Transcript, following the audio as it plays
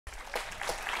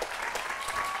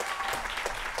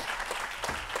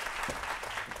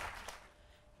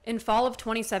In fall of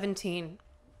 2017,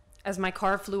 as my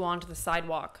car flew onto the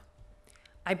sidewalk,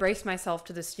 I braced myself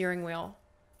to the steering wheel,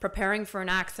 preparing for an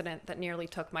accident that nearly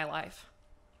took my life.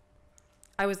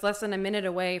 I was less than a minute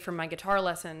away from my guitar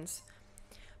lessons,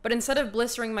 but instead of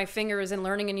blistering my fingers and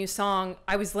learning a new song,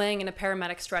 I was laying in a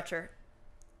paramedic stretcher.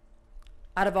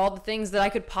 Out of all the things that I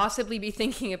could possibly be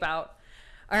thinking about,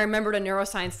 I remembered a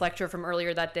neuroscience lecture from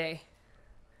earlier that day,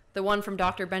 the one from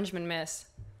Dr. Benjamin Miss.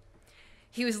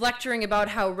 He was lecturing about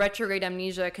how retrograde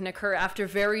amnesia can occur after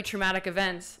very traumatic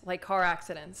events like car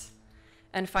accidents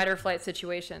and fight or flight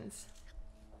situations.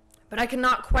 But I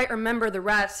cannot quite remember the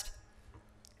rest.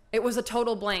 It was a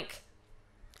total blank.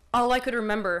 All I could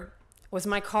remember was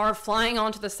my car flying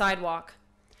onto the sidewalk,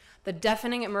 the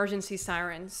deafening emergency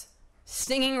sirens,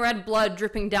 stinging red blood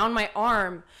dripping down my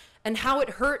arm, and how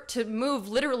it hurt to move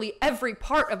literally every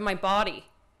part of my body.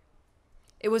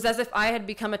 It was as if I had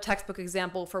become a textbook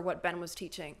example for what Ben was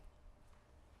teaching.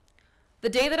 The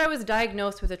day that I was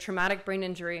diagnosed with a traumatic brain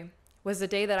injury was the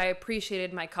day that I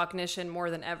appreciated my cognition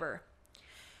more than ever.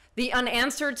 The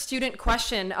unanswered student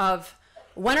question of,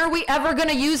 when are we ever going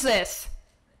to use this,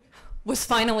 was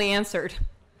finally answered.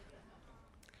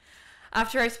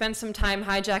 After I spent some time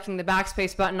hijacking the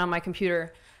backspace button on my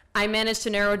computer, I managed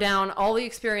to narrow down all the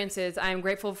experiences I am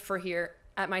grateful for here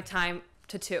at my time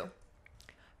to two.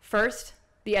 First,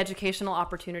 the educational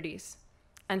opportunities,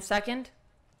 and second,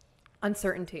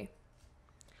 uncertainty.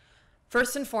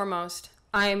 First and foremost,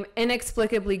 I am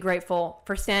inexplicably grateful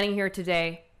for standing here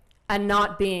today and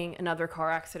not being another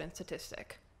car accident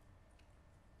statistic.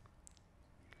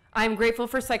 I am grateful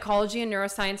for psychology and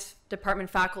neuroscience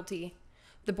department faculty,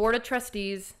 the board of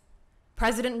trustees,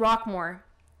 President Rockmore,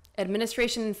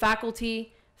 administration and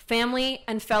faculty, family,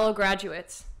 and fellow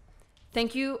graduates.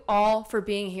 Thank you all for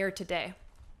being here today.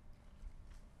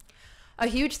 A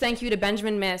huge thank you to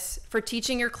Benjamin Miss for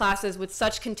teaching your classes with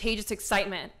such contagious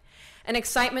excitement, an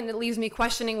excitement that leaves me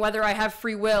questioning whether I have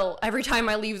free will every time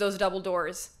I leave those double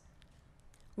doors.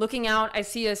 Looking out, I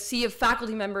see a sea of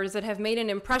faculty members that have made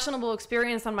an impressionable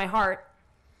experience on my heart.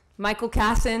 Michael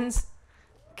Cassins,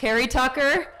 Carrie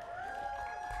Tucker,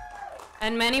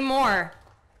 and many more.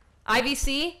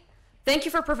 IVC, thank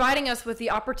you for providing us with the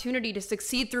opportunity to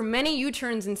succeed through many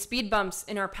U-turns and speed bumps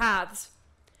in our paths.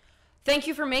 Thank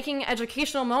you for making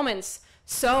educational moments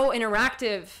so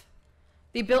interactive.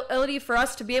 The ability for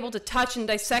us to be able to touch and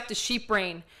dissect a sheep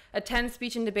brain, attend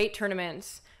speech and debate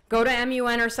tournaments, go to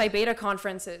MUN or Psi Beta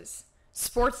conferences,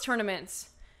 sports tournaments,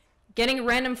 getting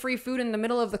random free food in the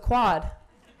middle of the quad,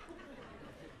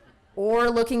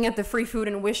 or looking at the free food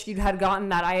and wish you had gotten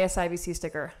that ISIVC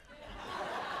sticker.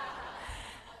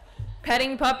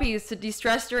 Petting puppies to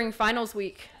de-stress during finals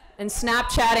week, and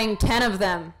Snapchatting 10 of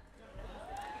them.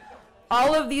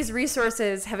 All of these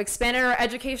resources have expanded our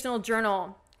educational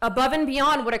journal above and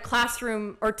beyond what a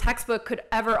classroom or textbook could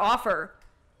ever offer.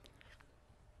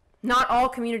 Not all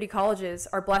community colleges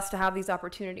are blessed to have these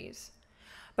opportunities,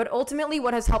 but ultimately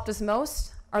what has helped us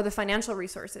most are the financial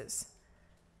resources.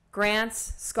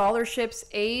 Grants, scholarships,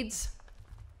 aids.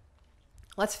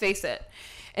 Let's face it,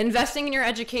 investing in your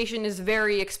education is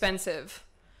very expensive,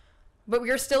 but we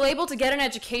are still able to get an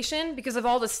education because of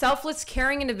all the selfless,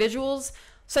 caring individuals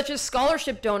such as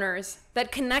scholarship donors that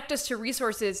connect us to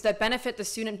resources that benefit the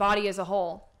student body as a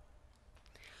whole.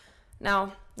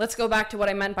 Now, let's go back to what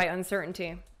I meant by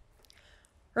uncertainty.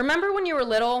 Remember when you were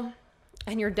little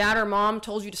and your dad or mom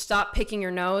told you to stop picking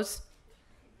your nose?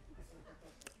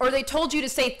 Or they told you to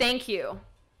say thank you,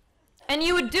 and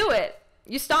you would do it.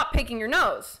 You stopped picking your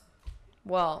nose.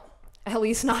 Well, at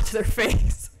least not to their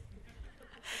face.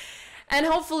 And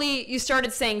hopefully you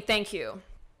started saying thank you.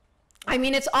 I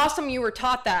mean, it's awesome you were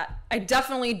taught that. I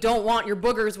definitely don't want your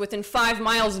boogers within 5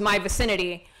 miles of my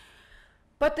vicinity.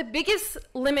 But the biggest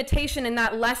limitation in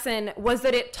that lesson was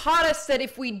that it taught us that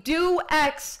if we do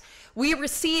X, we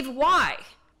receive Y.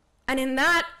 And in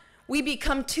that, we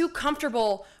become too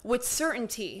comfortable with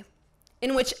certainty,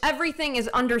 in which everything is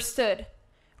understood.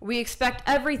 We expect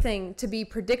everything to be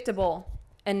predictable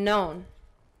and known.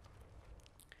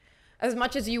 As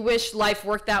much as you wish life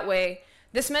worked that way,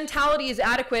 this mentality is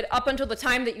adequate up until the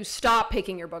time that you stop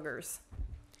picking your boogers.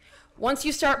 Once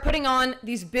you start putting on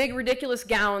these big, ridiculous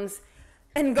gowns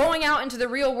and going out into the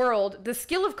real world, the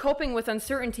skill of coping with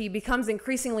uncertainty becomes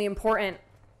increasingly important,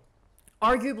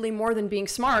 arguably more than being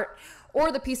smart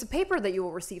or the piece of paper that you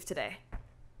will receive today.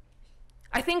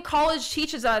 I think college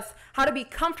teaches us how to be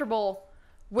comfortable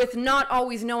with not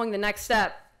always knowing the next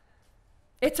step.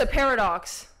 It's a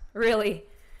paradox, really,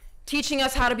 teaching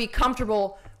us how to be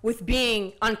comfortable with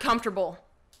being uncomfortable.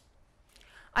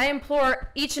 I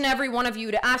implore each and every one of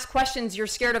you to ask questions you're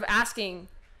scared of asking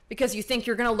because you think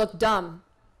you're going to look dumb.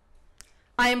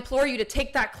 I implore you to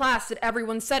take that class that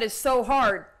everyone said is so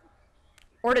hard,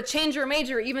 or to change your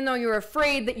major even though you're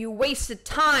afraid that you wasted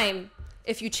time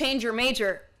if you change your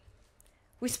major.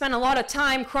 We spend a lot of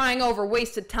time crying over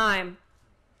wasted time.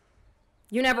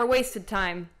 You never wasted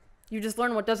time. You just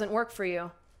learned what doesn't work for you.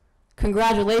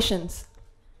 Congratulations.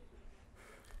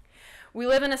 We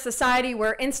live in a society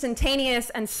where instantaneous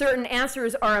and certain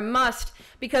answers are a must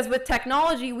because with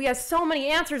technology, we have so many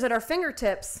answers at our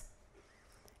fingertips.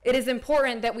 It is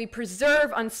important that we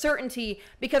preserve uncertainty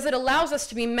because it allows us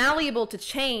to be malleable to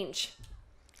change.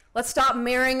 Let's stop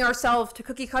marrying ourselves to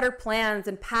cookie-cutter plans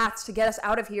and paths to get us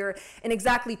out of here in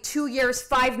exactly 2 years,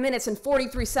 5 minutes, and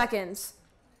 43 seconds.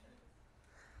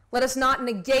 Let us not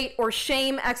negate or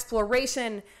shame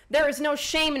exploration. There is no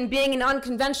shame in being an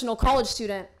unconventional college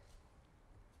student.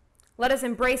 Let us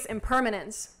embrace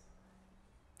impermanence.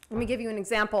 Let me give you an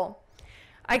example.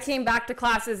 I came back to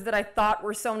classes that I thought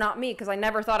were so not me because I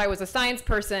never thought I was a science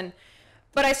person.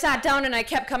 But I sat down and I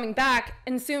kept coming back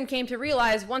and soon came to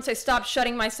realize once I stopped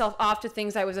shutting myself off to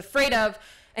things I was afraid of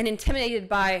and intimidated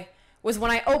by was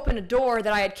when I opened a door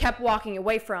that I had kept walking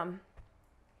away from.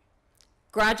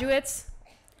 Graduates,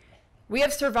 we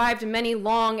have survived many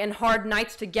long and hard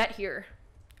nights to get here.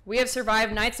 We have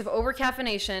survived nights of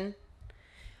overcaffeination,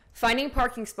 finding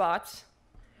parking spots,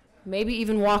 maybe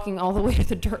even walking all the way to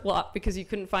the dirt lot because you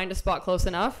couldn't find a spot close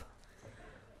enough.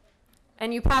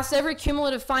 And you passed every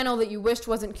cumulative final that you wished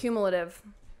wasn't cumulative.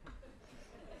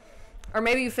 Or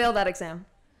maybe you failed that exam.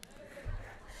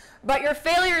 But your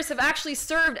failures have actually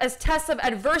served as tests of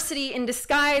adversity in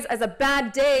disguise as a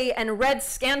bad day and red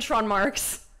Scantron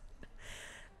marks.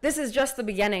 This is just the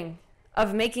beginning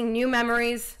of making new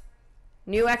memories,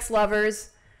 new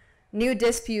ex-lovers, new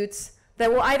disputes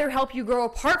that will either help you grow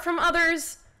apart from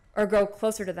others or grow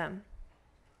closer to them.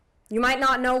 You might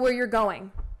not know where you're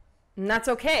going, and that's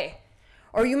okay.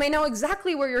 Or you may know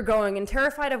exactly where you're going and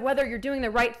terrified of whether you're doing the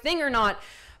right thing or not,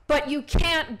 but you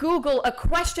can't Google a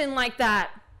question like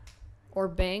that. Or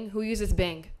Bing. Who uses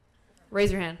Bing?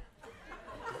 Raise your hand.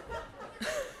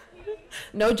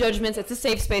 No judgments. It's a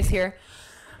safe space here.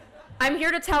 I'm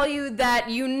here to tell you that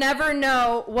you never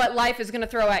know what life is going to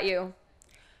throw at you.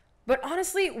 But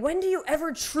honestly, when do you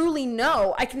ever truly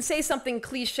know? I can say something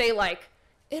cliche like,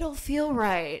 it'll feel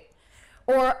right.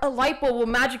 Or a light bulb will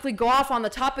magically go off on the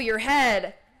top of your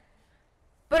head.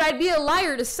 But I'd be a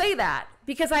liar to say that,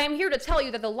 because I am here to tell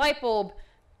you that the light bulb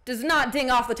does not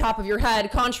ding off the top of your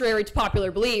head, contrary to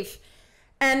popular belief,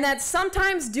 and that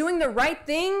sometimes doing the right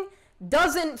thing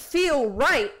doesn't feel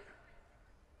right.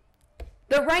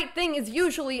 The right thing is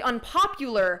usually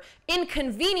unpopular,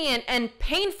 inconvenient, and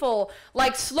painful,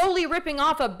 like slowly ripping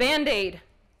off a Band-Aid.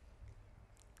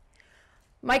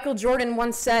 Michael Jordan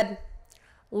once said,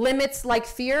 "Limits like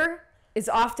fear is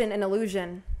often an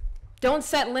illusion." Don't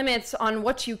set limits on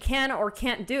what you can or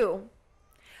can't do.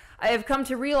 I have come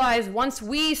to realize once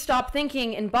we stop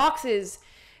thinking in boxes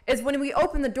is when we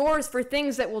open the doors for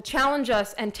things that will challenge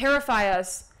us and terrify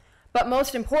us, but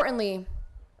most importantly,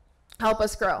 help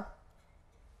us grow.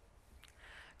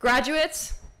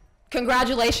 Graduates,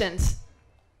 congratulations.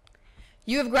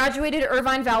 You have graduated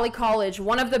Irvine Valley College,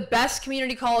 one of the best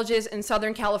community colleges in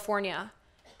Southern California,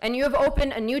 and you have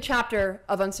opened a new chapter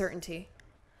of uncertainty.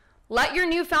 Let your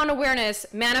newfound awareness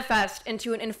manifest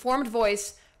into an informed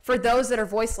voice for those that are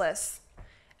voiceless,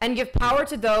 and give power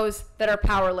to those that are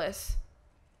powerless,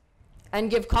 and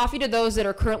give coffee to those that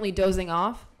are currently dozing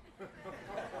off.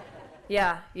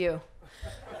 Yeah, you.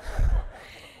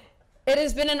 It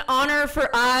has been an honor for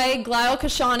I, Glayol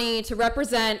Kashani, to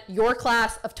represent your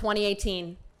class of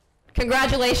 2018.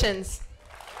 Congratulations.